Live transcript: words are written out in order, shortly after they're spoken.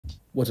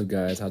What's up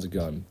guys, how's it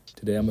going?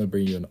 Today I'm going to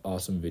bring you an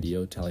awesome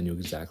video telling you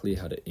exactly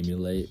how to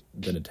emulate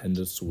the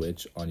Nintendo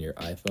Switch on your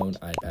iPhone,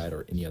 iPad,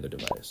 or any other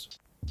device.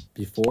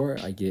 Before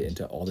I get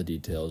into all the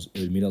details, it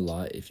would mean a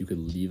lot if you could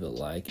leave a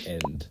like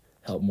and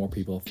help more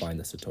people find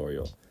this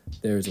tutorial.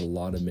 There's a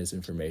lot of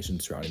misinformation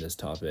surrounding this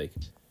topic,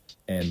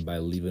 and by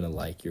leaving a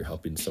like, you're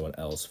helping someone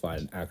else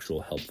find an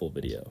actual helpful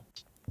video.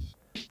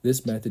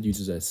 This method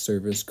uses a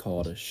service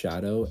called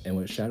Shadow, and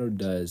what Shadow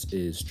does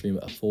is stream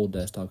a full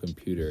desktop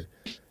computer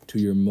to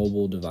your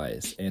mobile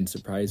device, and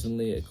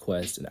surprisingly, a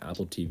Quest and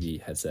Apple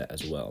TV headset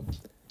as well.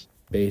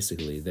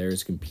 Basically,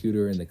 there's a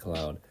computer in the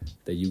cloud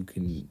that you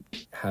can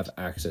have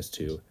access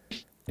to,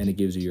 and it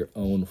gives you your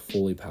own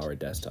fully powered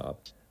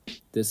desktop.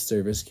 This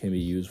service can be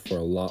used for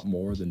a lot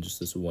more than just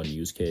this one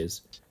use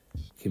case.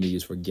 It can be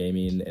used for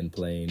gaming and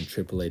playing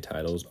AAA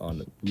titles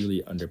on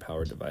really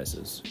underpowered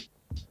devices.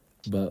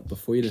 But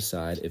before you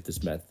decide if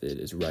this method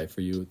is right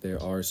for you,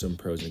 there are some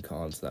pros and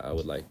cons that I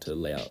would like to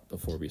lay out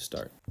before we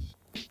start.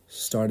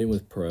 Starting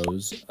with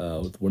pros,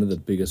 one of the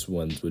biggest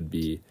ones would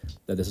be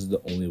that this is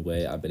the only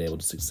way I've been able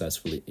to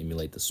successfully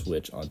emulate the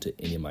Switch onto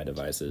any of my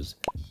devices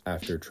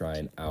after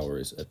trying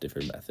hours of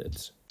different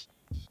methods.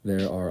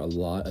 There are a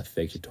lot of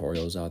fake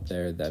tutorials out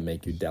there that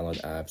make you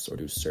download apps or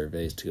do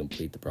surveys to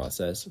complete the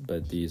process,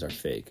 but these are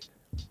fake.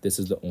 This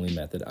is the only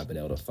method I've been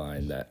able to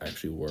find that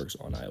actually works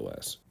on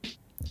iOS.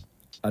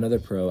 Another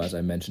pro, as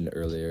I mentioned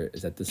earlier,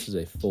 is that this is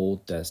a full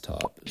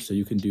desktop, so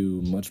you can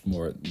do much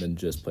more than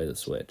just play the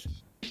Switch.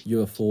 You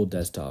have a full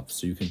desktop,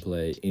 so you can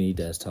play any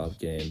desktop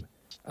game.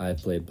 I've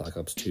played Black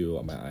Ops 2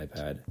 on my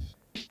iPad,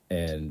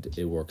 and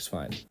it works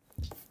fine.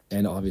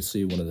 And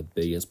obviously, one of the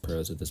biggest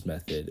pros of this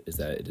method is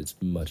that it is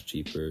much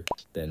cheaper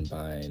than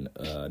buying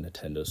a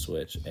Nintendo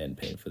Switch and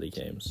paying for the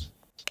games.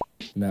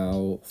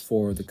 Now,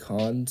 for the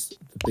cons,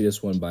 the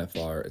biggest one by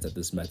far is that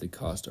this method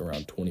costs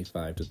around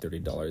 $25 to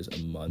 $30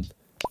 a month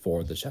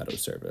for the Shadow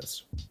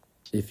service.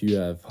 If you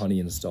have Honey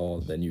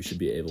installed, then you should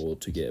be able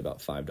to get about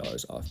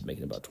 $5 off,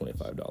 making about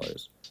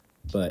 $25.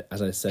 But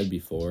as I said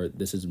before,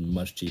 this is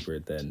much cheaper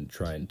than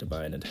trying to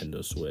buy a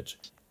Nintendo Switch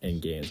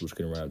and games, which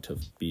can run up to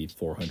be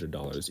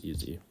 $400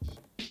 easy.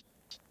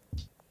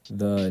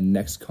 The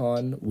next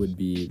con would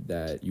be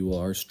that you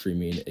are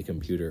streaming a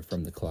computer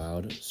from the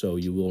cloud, so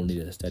you will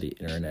need a steady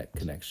internet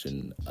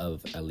connection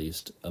of at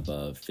least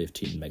above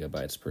 15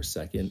 megabytes per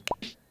second,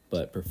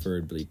 but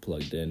preferably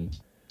plugged in.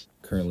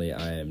 Currently,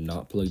 I am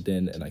not plugged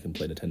in, and I can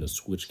play Nintendo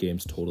Switch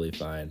games totally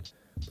fine,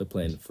 but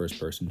playing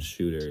first-person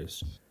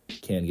shooters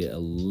can get a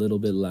little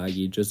bit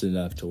laggy, just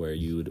enough to where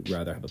you would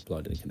rather have a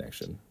plugged-in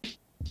connection.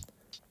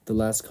 The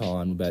last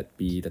con would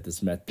be that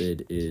this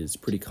method is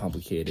pretty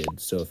complicated,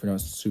 so if you're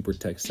not super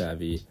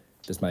tech-savvy,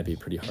 this might be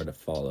pretty hard to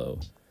follow.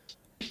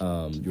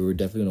 You're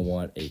definitely going to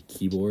want a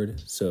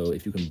keyboard, so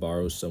if you can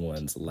borrow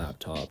someone's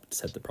laptop to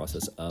set the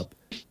process up,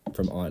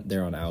 from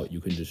there on out, you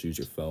can just use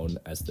your phone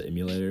as the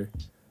emulator.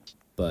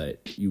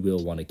 But you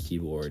will want a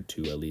keyboard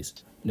to at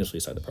least initially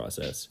start the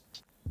process.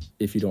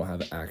 If you don't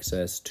have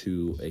access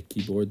to a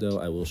keyboard though,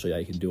 I will show you how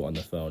you can do it on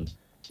the phone.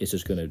 It's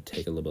just going to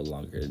take a little bit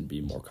longer and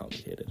be more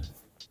complicated.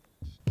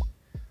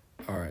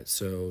 Alright,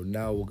 so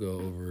now we'll go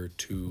over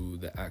to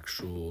the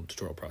actual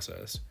tutorial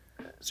process.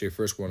 So you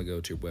first want to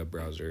go to your web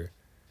browser,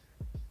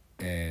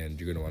 and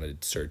you're going to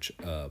want to search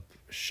up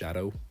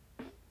Shadow.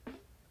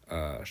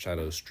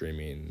 Shadow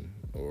streaming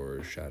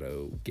or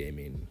Shadow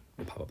gaming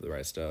will pop up the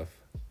right stuff.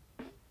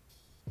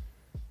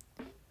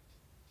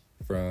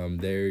 From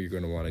there, you're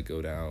going to want to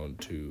go down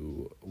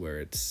to where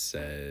it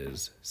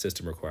says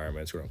System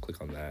Requirements. You're going to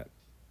click on that.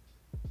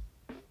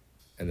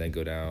 And then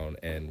go down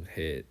and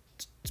hit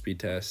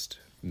Speed Test.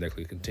 From there,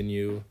 click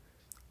Continue.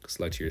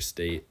 Select your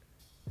state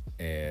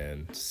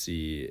and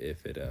see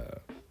if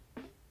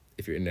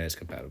your internet is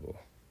compatible.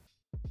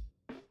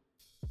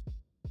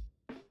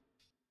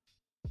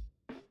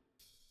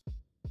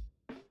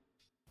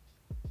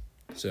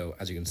 So,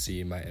 as you can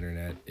see, my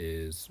internet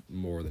is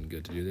more than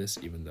good to do this,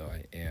 even though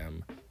I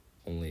am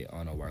only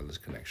on a wireless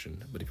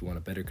connection. But if you want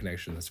a better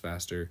connection that's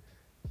faster,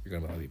 you're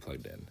going to want to be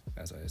plugged in,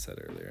 as I said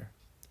earlier.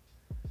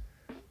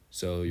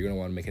 So you're going to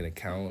want to make an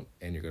account,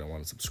 and you're going to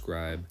want to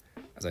subscribe.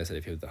 As I said,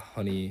 if you have the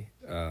Honey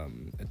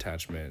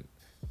attachment,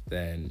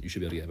 then you should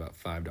be able to get about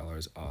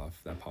 $5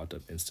 off. That popped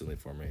up instantly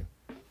for me.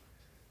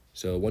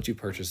 So once you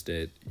purchased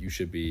it, you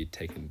should be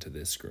taken to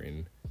this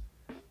screen,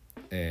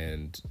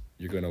 and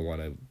you're going to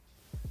want to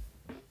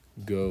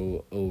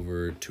go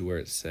over to where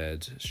it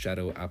said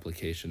Shadow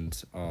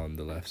Applications on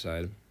the left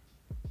side,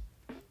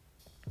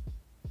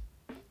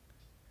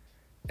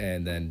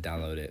 and then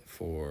download it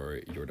for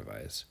your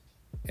device.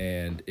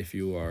 And if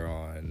you are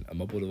on a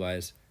mobile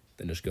device,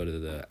 then just go to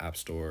the App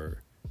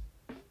Store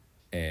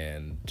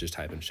and just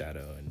type in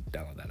Shadow and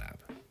download that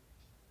app.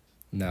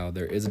 Now,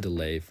 there is a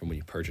delay from when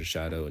you purchase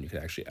Shadow and you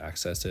can actually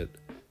access it.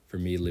 For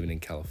me, living in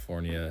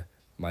California,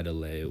 my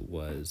delay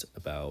was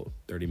about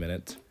 30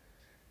 minutes.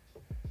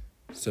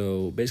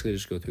 So basically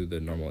just go through the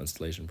normal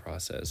installation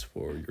process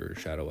for your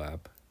Shadow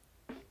app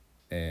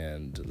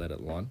and let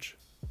it launch.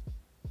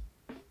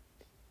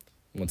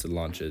 Once it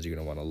launches, you're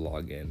going to want to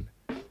log in.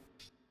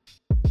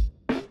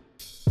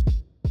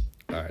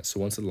 Alright, so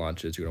once it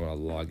launches, you're gonna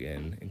wanna log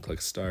in and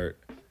click start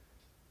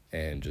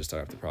and just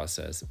start up the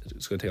process.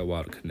 It's gonna take a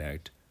while to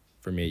connect.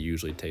 For me, it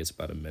usually takes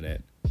about a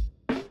minute.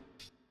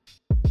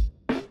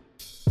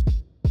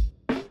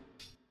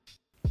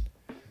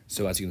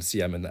 So as you can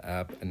see, I'm in the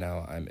app and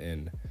now I'm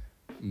in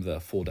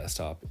the full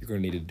desktop. You're gonna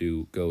need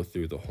to go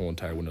through the whole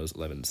entire Windows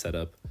 11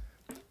 setup.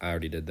 I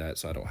already did that,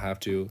 so I don't have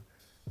to.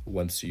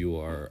 Once you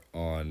are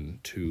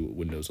on to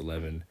Windows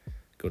 11,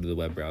 go to the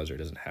web browser. It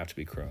doesn't have to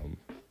be Chrome.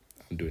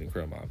 I'm doing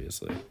Chrome,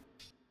 obviously.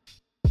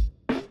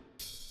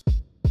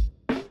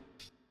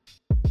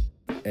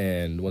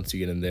 And once you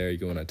get in there, you're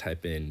going to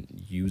type in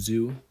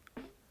Yuzu,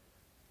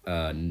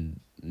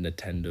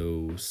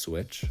 Nintendo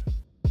Switch,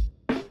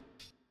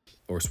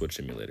 or Switch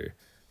Emulator.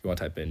 You want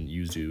to type in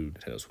Yuzu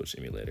Nintendo Switch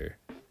Emulator.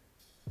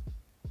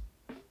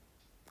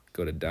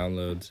 Go to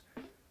Downloads.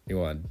 You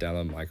want to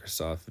download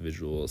Microsoft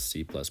Visual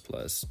C++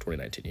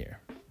 2019 here.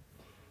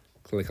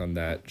 Click on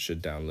that, it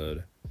should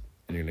download,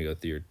 and you're going to go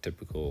through your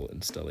typical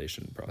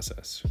installation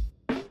process.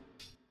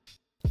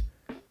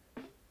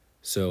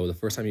 So the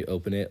first time you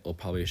open it, it'll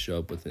probably show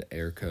up with an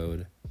error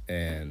code,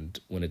 and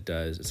when it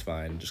does, it's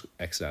fine, just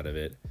exit out of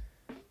it.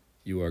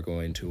 You are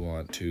going to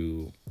want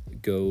to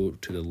go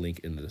to the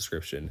link in the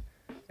description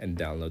and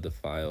download the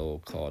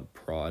file called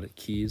prod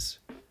keys.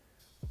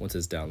 Once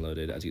it's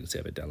downloaded, as you can see,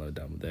 I have it downloaded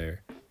down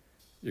there.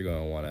 You're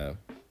going to want to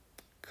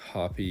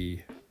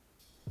copy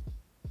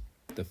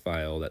the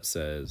file that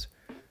says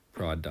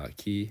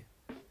prod.key.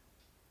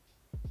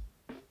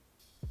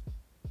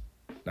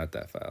 Not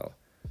that file,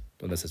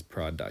 the one that says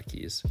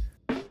prod.keys.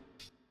 Now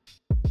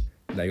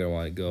you're going to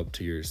want to go up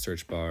to your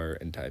search bar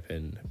and type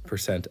in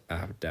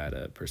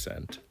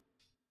 %appdata%.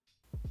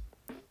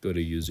 Go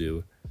to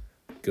Yuzu,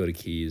 go to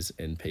keys,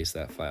 and paste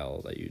that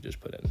file that you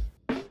just put in.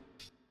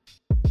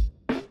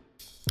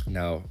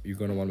 Now, you're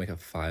going to want to make a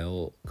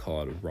file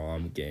called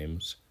ROM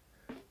games,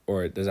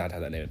 or it does not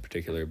have that name in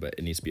particular, but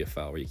it needs to be a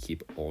file where you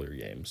keep all your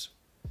games.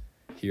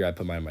 Here I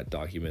put mine in my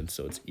documents,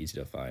 so it's easy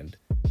to find.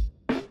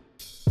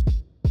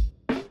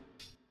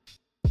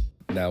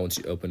 Now, once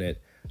you open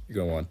it, you're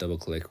going to want to double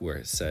click where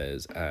it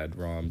says add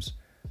ROMs,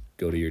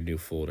 go to your new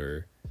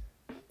folder,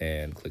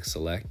 and click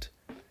select.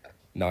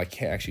 Now, I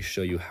can't actually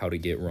show you how to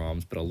get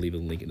ROMs, but I'll leave a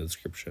link in the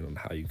description on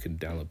how you can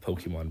download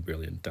Pokemon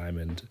Brilliant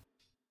Diamond.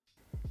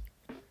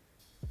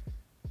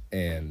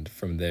 And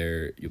from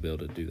there, you'll be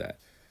able to do that.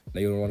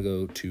 Now you're going to want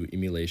to go to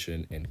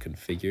Emulation and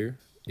Configure.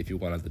 If you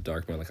want to have the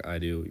dark mode like I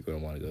do, you're going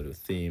to want to go to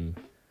Theme,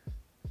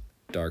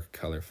 Dark,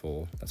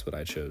 Colorful. That's what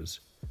I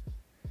chose.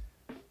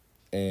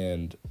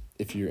 And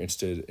if you're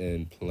interested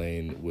in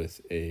playing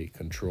with a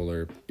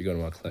controller, you're going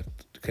to want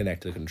to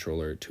connect the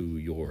controller to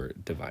your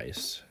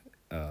device.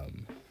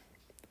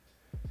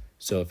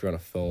 So if you're on a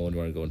phone, you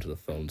want to go into the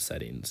phone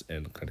settings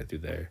and connect it through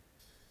there.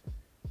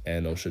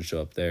 And it should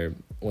show up there.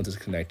 Once it's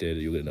connected,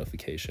 you'll get a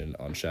notification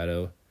on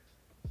Shadow.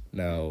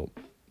 Now,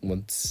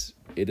 once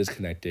it is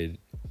connected,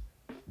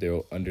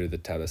 under the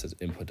tab that says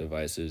Input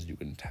Devices, you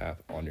can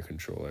tap on your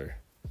controller,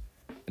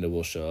 and it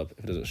will show up.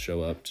 If it doesn't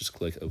show up, just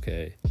click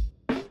OK.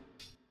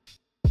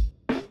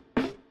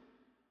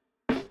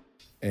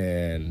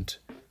 And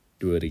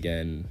do it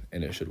again,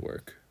 and it should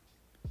work.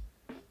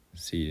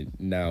 See,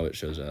 now it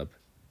shows up.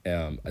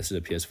 This is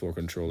a PS4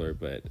 controller,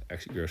 but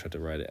actually you're going to have to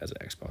write it as an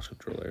Xbox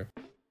controller.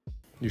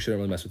 You shouldn't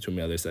really mess with too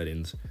many other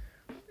settings.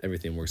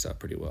 Everything works out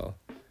pretty well.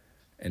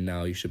 And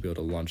now you should be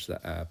able to launch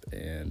the app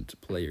and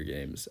play your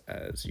games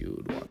as you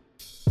would want.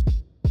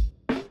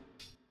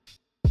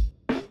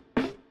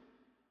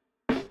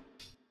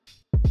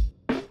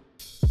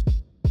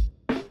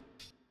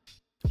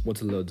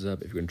 Once it loads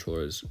up, if your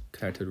controller is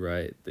connected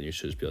right, then you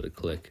should just be able to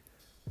click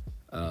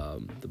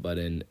the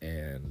button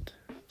and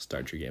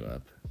start your game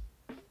up.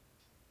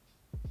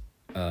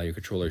 Your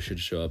controller should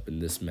show up in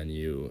this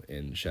menu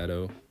in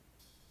Shadow.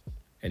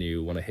 And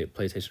you want to hit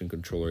PlayStation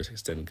controllers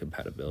extend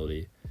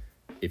compatibility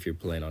if you're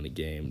playing on a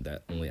game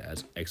that only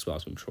has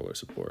Xbox controller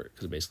support,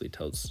 because it basically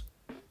tells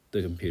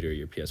the computer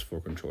your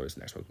PS4 controller is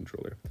an Xbox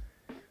controller.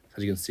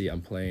 As you can see,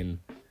 I'm playing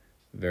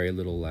very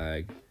little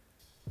lag.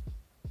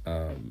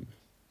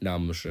 Now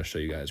I'm just going to show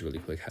you guys really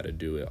quick how to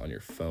do it on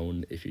your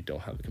phone if you don't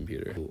have a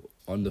computer.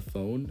 On the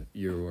phone,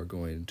 you are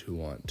going to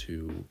want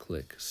to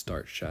click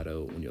Start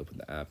Shadow when you open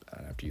the app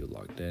and after you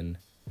logged in.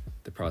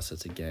 The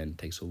process again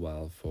takes a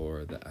while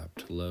for the app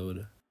to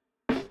load.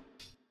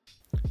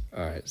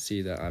 Alright,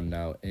 see that I'm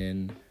now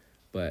in,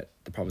 but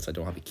the problem is I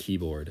don't have a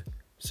keyboard.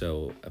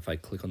 So if I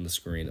click on the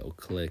screen, it'll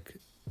click,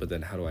 but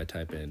then how do I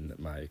type in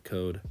my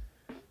code?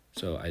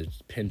 So I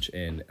pinch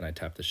in and I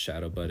tap the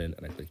shadow button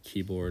and I click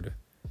keyboard.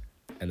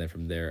 And then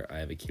from there, I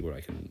have a keyboard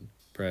I can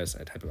press.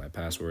 I type in my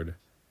password.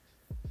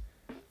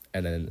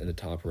 And then in the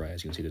top right,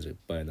 as you can see, there's a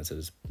button that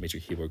says make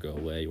your keyboard go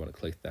away. You want to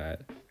click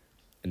that.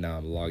 And now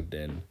I'm logged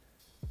in.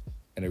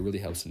 And it really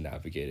helps to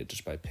navigate it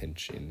just by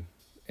pinching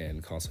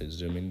and constantly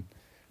zooming.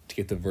 To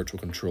get the virtual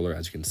controller,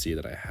 as you can see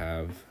that I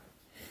have,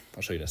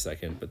 I'll show you in a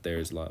second, but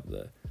there's a lot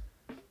of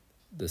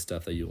the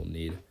stuff that you will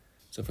need.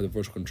 So for the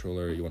virtual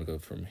controller, you want to go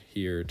from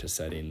here to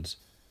settings,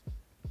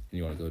 and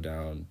you want to go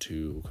down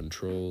to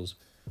controls,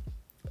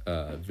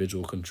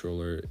 Visual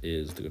controller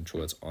is the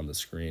controller that's on the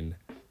screen.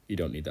 You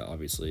don't need that,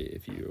 obviously,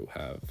 if you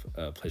have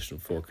a PlayStation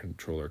 4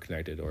 controller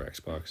connected or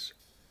Xbox.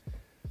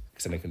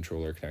 Extended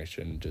controller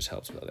connection just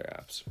helps with other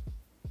apps.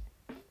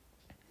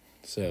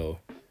 So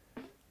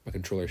my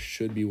controller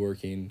should be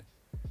working,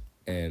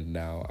 and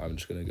now I'm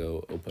just going to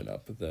go open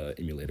up the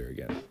emulator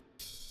again.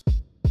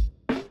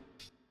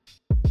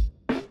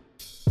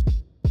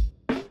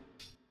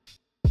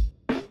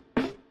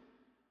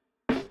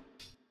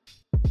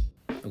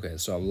 Okay,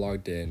 so I'm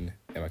logged in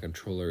and my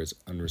controller is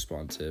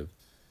unresponsive.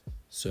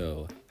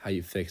 So how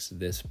you fix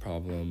this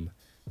problem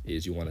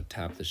is you want to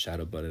tap the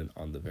shadow button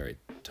on the very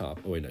top.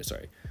 Oh wait, no,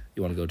 sorry.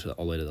 You want to go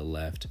all the way to the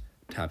left,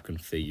 tap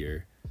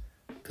configure,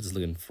 because it's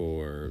looking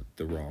for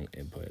the wrong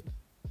input.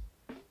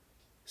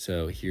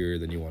 So here,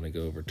 then you want to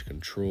go over to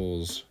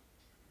controls,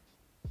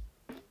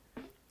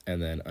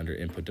 and then under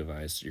input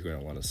device, you're going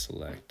to want to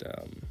select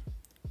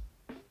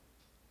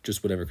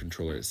just whatever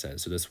controller it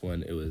says. So this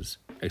one, it was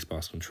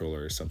Xbox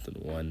controller something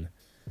 1,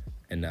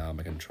 and now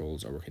my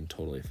controls are working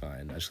totally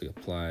fine. I just click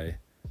apply,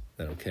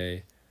 then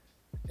okay,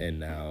 and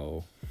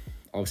now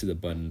obviously the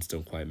buttons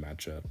don't quite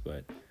match up,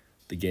 but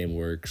the game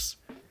works,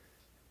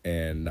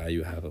 and now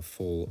you have a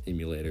full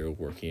emulator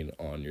working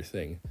on your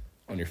thing,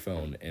 on your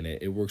phone, and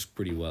it works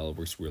pretty well. It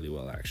works really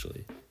well,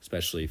 actually,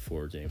 especially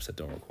for games that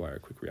don't require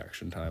quick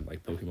reaction time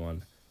like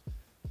Pokemon.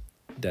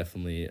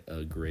 Definitely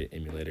a great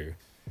emulator,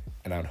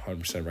 and I would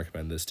 100%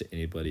 recommend this to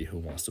anybody who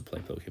wants to play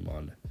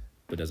Pokemon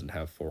but doesn't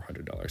have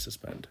 $400 to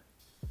spend.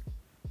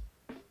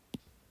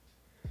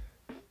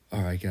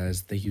 Alright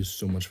guys, thank you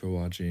so much for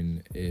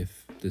watching.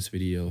 If this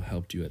video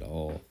helped you at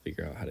all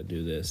figure out how to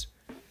do this,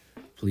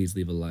 please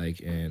leave a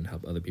like and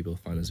help other people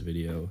find this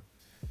video.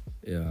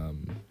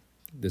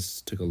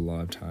 This took a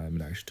lot of time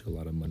and actually took a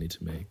lot of money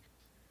to make.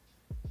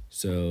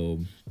 So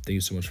thank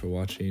you so much for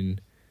watching.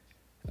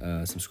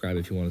 Subscribe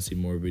if you want to see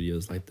more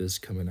videos like this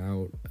coming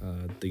out.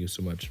 Thank you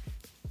so much.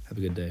 Have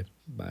a good day.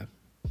 Bye.